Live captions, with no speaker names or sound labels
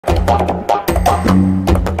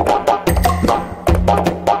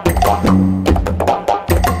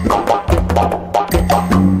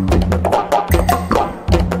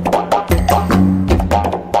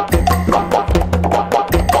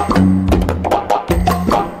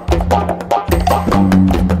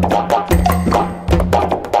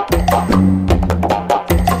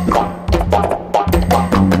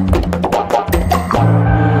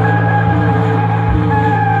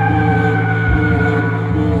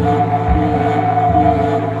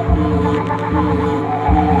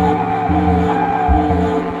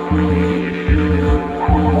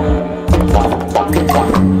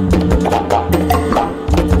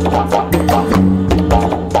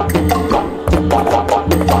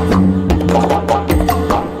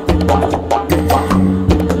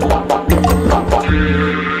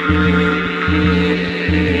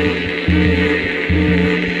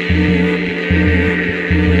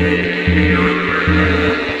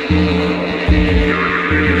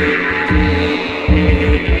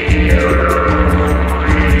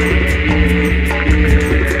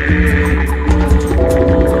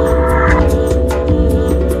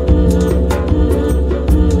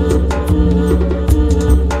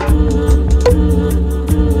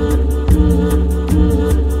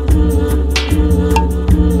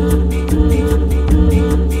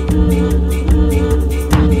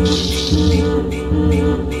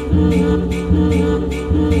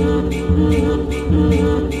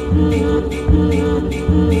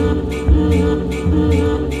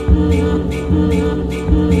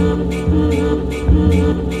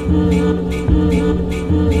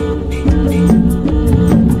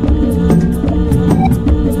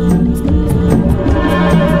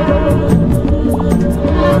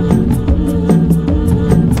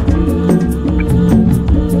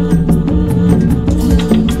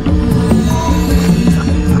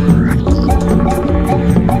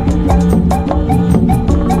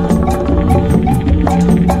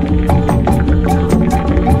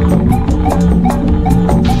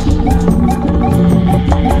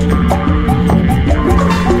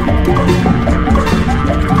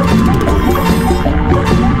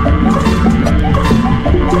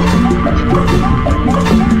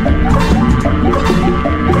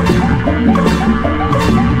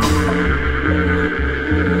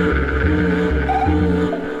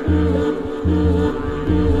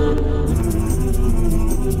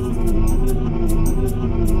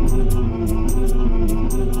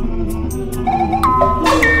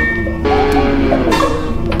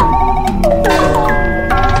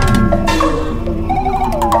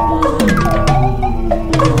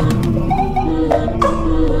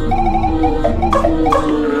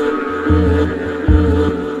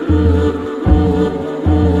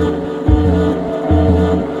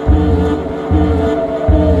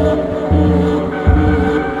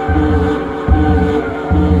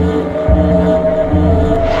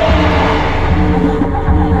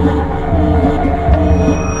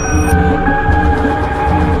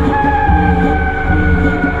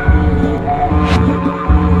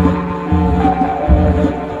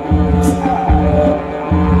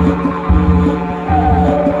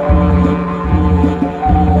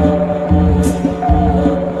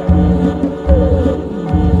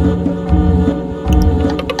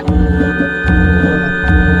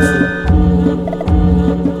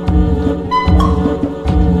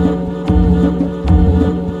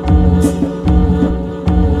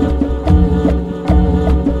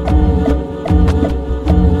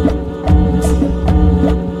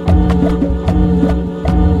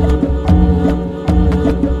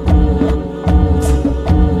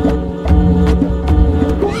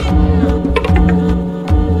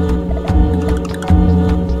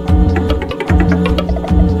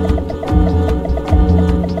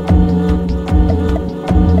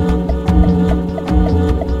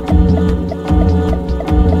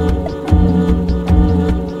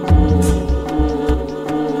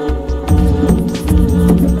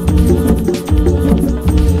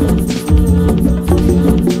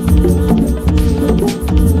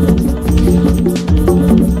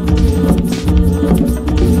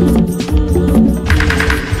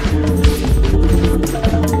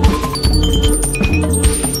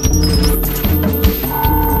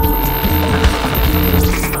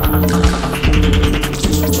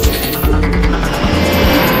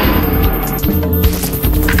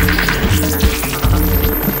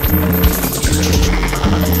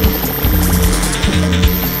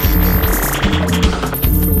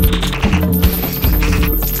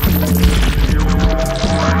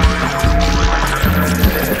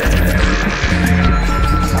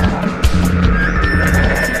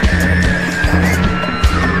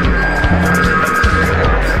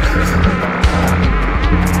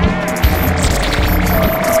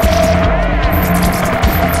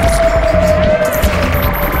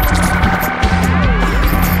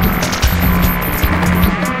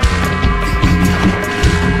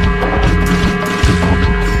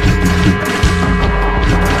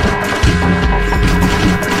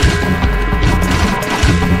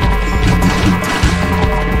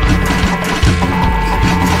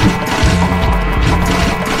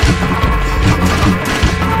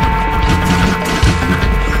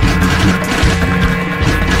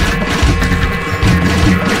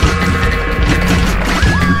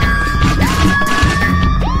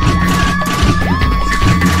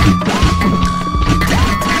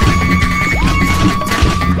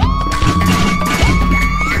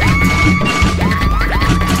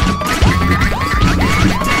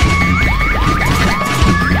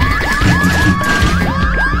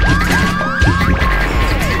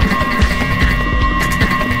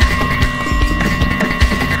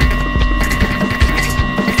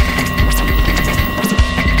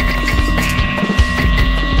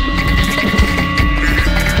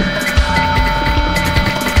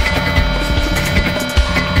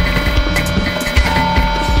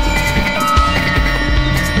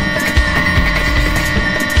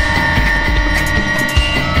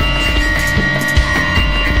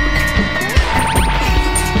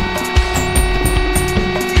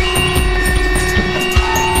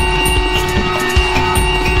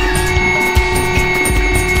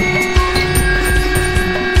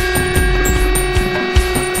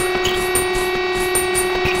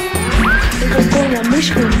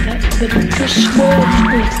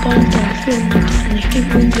swerved with both on film and he kept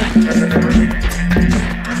going back.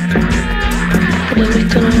 With a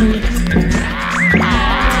little olive.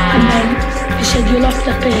 And then he said, you'll have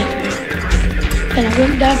to pay for it. Then I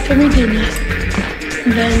went down for my dinner.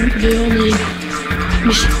 And then the only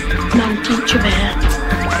Miss Man teacher there,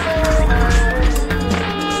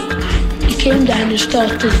 he came down and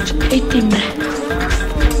started hitting me.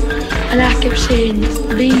 And I kept saying,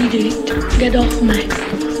 beat it, get off me.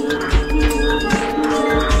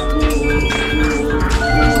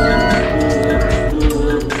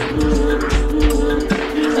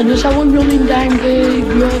 And as I was running down the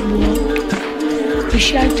roadwalk, he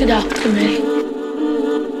shouted after me.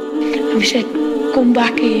 And he said, come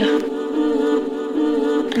back here.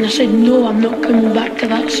 And I said, no, I'm not coming back to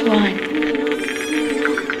that swine.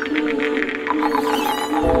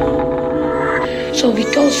 So he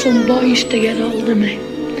told some boys to get hold of me.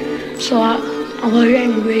 So I was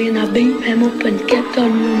angry and I beat them up and kept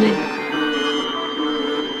on running.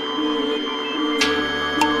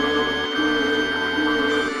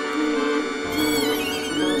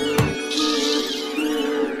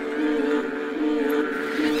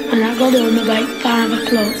 And I got home about 5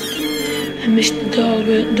 o'clock and Mr. Dog at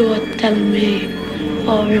the door telling me,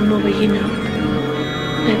 oh, your mother, you know,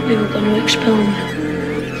 that they were going to expel me.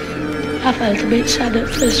 I felt a bit sad at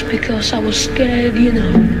first because I was scared, you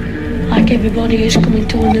know, like everybody is coming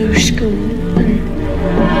to a new school,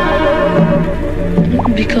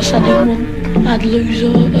 and because I didn't want I'd lose a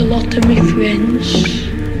lot of my friends.